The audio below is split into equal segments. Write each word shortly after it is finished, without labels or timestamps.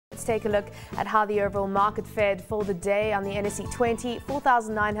let's take a look at how the overall market fared for the day on the NSE 20,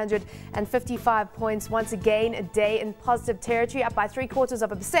 4,955 points. Once again, a day in positive territory, up by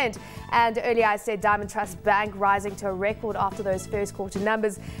 0.75%. And earlier I said Diamond Trust Bank rising to a record after those first quarter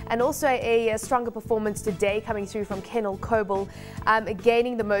numbers. And also a stronger performance today coming through from Canaan Capital,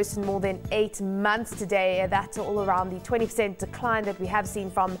 gaining the most in more than 8 months today. That's all around the 20% decline that we have seen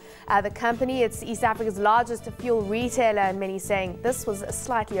from the company. It's East Africa's largest fuel retailer, and many saying this was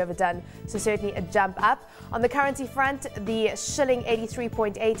slightly overdone, so certainly a jump up. On the currency front, the shilling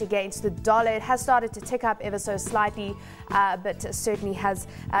 83.8 against the dollar. It has started to tick up ever so slightly, but certainly has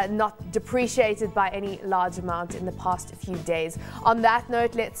not depreciated by any large amount in the past few days. On that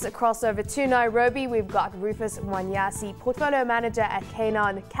note, let's cross over to Nairobi. We've got Rufus Mwanyasi, Portfolio Manager at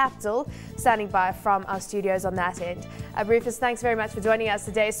Canaan Capital, standing by from our studios on that end. Rufus, thanks very much for joining us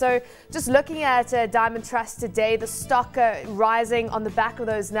today. So just looking at Diamond Trust today, the stock rising on the back of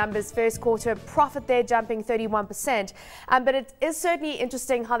those numbers. First quarter profit there jumping 31%. But it is certainly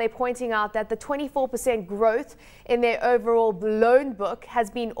interesting how they're pointing out that the 24% growth in their overall loan book has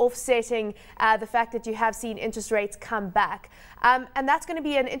been offsetting the fact that you have seen interest rates come back. And that's going to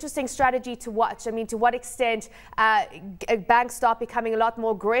be an interesting strategy to watch. I mean, to what extent banks start becoming a lot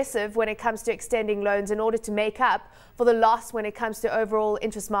more aggressive when it comes to extending loans in order to make up for the loss when it comes to overall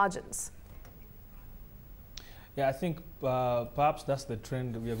interest margins. Yeah, I think perhaps that's the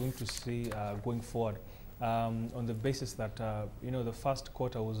trend we are going to see going forward. On the basis that the first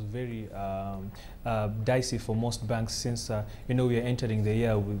quarter was very dicey for most banks, since we are entering the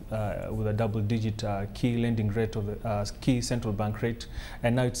year with a double-digit key lending rate of the key central bank rate,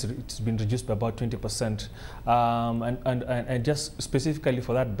 and now it's been reduced by about 20%. And just specifically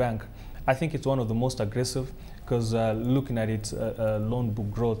for that bank, I think it's one of the most aggressive, because looking at its loan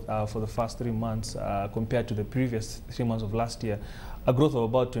book growth for the first 3 months compared to the previous 3 months of last year, a growth of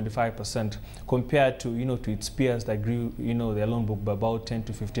about 25% compared to to its peers that grew their loan book by about 10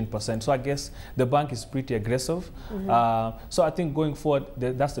 to 15%. So I guess the bank is pretty aggressive. So I think going forward,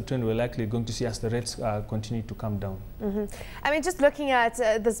 that's the trend we're likely going to see as the rates continue to come down. I mean, just looking at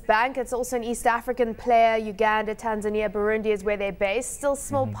this bank, it's also an East African player. Uganda, Tanzania, Burundi is where they're based. Still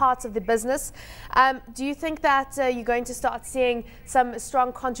small parts of the business. Do you think that you're going to start seeing some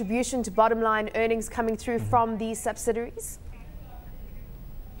strong contribution to bottom line earnings coming through from these subsidiaries?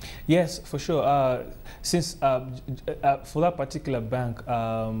 Yes, for sure. Since for that particular bank,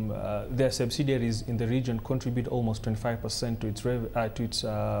 their subsidiaries in the region contribute almost 25% to its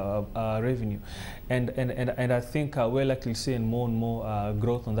revenue, and I think we're likely seeing more and more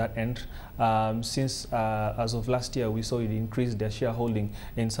growth on that end. Since as of last year, we saw it increase their shareholding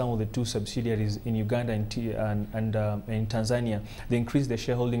in some of the 2 subsidiaries in Uganda and in Tanzania. They increased their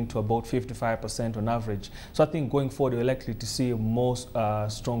shareholding to about 55% on average. So I think going forward, we're likely to see more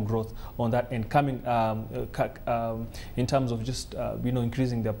strong growth on that end, coming in terms of just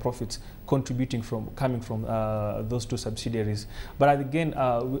increasing their profits, coming from those 2 subsidiaries. But again,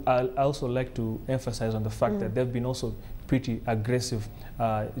 I also like to emphasize on the fact that they've been also pretty aggressive,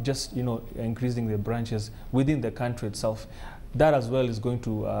 just increasing their branches within the country itself. That as well is going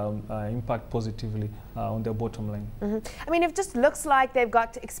to impact positively on their bottom line. I mean, it just looks like they've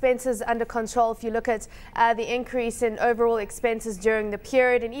got expenses under control. If you look at the increase in overall expenses during the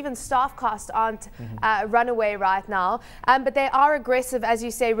period, and even staff costs aren't runaway right now. But they are aggressive, as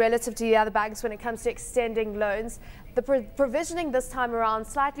you say, relative to the other banks when it comes to extending loans. The provisioning this time around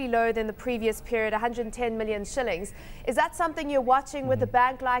slightly lower than the previous period, 110 million shillings. Is that something you're watching with a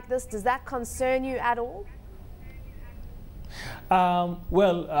bank like this? Does that concern you at all?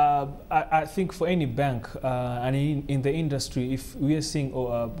 I think for any bank and in the industry, if we are seeing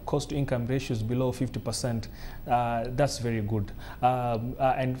cost-to-income ratios below 50%, that's very good.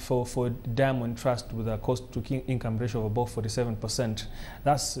 And for Diamond Trust with a cost-to-income ratio of above 47%,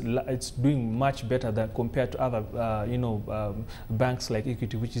 it's doing much better than compared to other banks like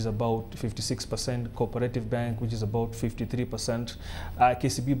Equity, which is about 56%, Cooperative Bank, which is about 53%,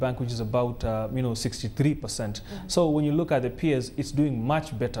 KCB Bank, which is about 63%. So when you look at the peers, it's doing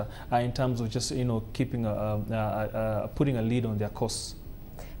much better in terms of just keeping putting a lead on their costs.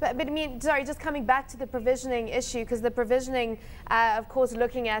 But I mean, sorry, just coming back to the provisioning issue, because the provisioning, of course,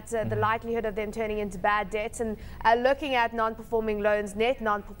 looking at the likelihood of them turning into bad debts, and looking at non-performing loans, net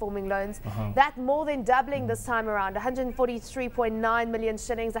non-performing loans, that more than doubling this time around, 143.9 million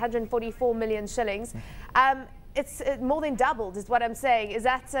shillings, 144 million shillings. It's more than doubled, is what I'm saying. Is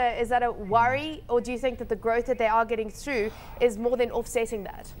that a worry, or do you think that the growth that they are getting through is more than offsetting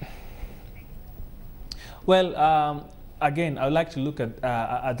that? Well, again, I would like to look at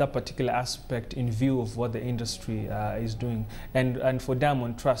that particular aspect in view of what the industry is doing, and for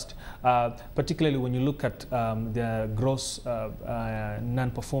Diamond Trust, particularly when you look at the gross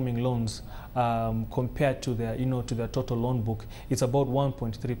non-performing loans compared to the to the total loan book, it's about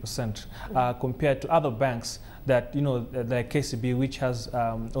 1.3%, compared to other banks that like KCB, which has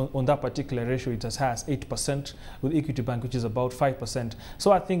on that particular ratio it has 8%, with Equity Bank, which is about 5%.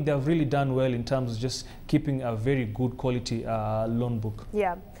 So I think they have really done well in terms of just keeping a very good quality loan book.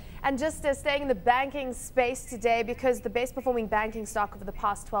 Yeah. And just staying in the banking space today, because the best performing banking stock over the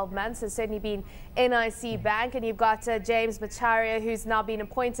past 12 months has certainly been NIC Bank, and you've got James Macharia, who's now been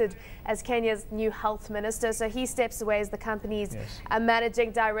appointed as Kenya's new health minister. So he steps away as the company's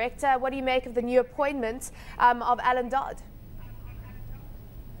managing director. What do you make of the new appointment of Alan Dodd?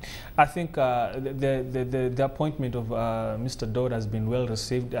 I think the appointment of Mr. Dodd has been well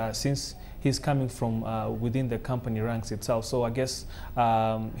received since he's coming from within the company ranks itself. So I guess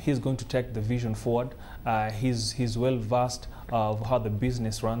he's going to take the vision forward. He's well versed of how the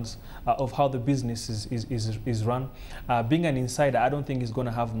business runs, of how the business is run. Being an insider, I don't think he's going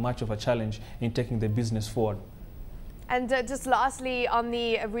to have much of a challenge in taking the business forward. And just lastly, on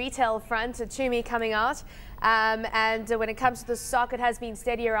the retail front, Chumi coming out. And when it comes to the stock, it has been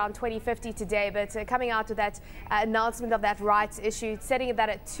steady around 2050 today, but coming out with that announcement of that rights issue, setting that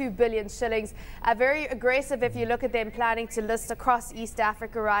at 2 billion shillings. Very aggressive if you look at them planning to list across East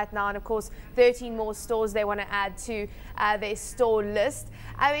Africa right now, and of course 13 more stores they want to add to their store list.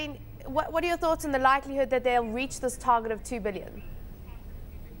 I mean, what are your thoughts on the likelihood that they'll reach this target of 2 billion?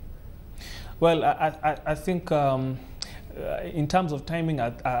 Well, I think in terms of timing,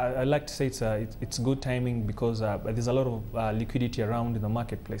 I like to say it's good timing, because there's a lot of liquidity around in the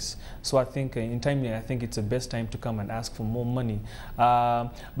marketplace. So I think in timing, I think it's the best time to come and ask for more money.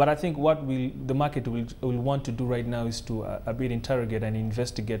 But I think what the market will want to do right now is to a bit interrogate and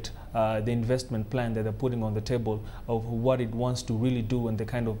investigate the investment plan that they're putting on the table, of what it wants to really do and the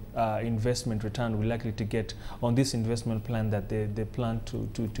kind of investment return we're likely to get on this investment plan that they plan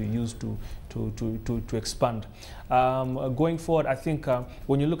to use to expand. Going forward, I think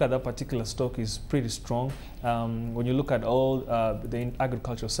when you look at that particular stock, is pretty strong. When you look at all the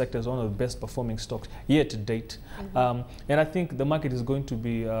agricultural sectors, one of the best performing stocks year to date. And I think the market is going to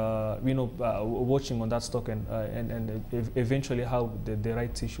be watching on that stock and eventually how the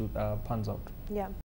rights issue pans out. Yeah.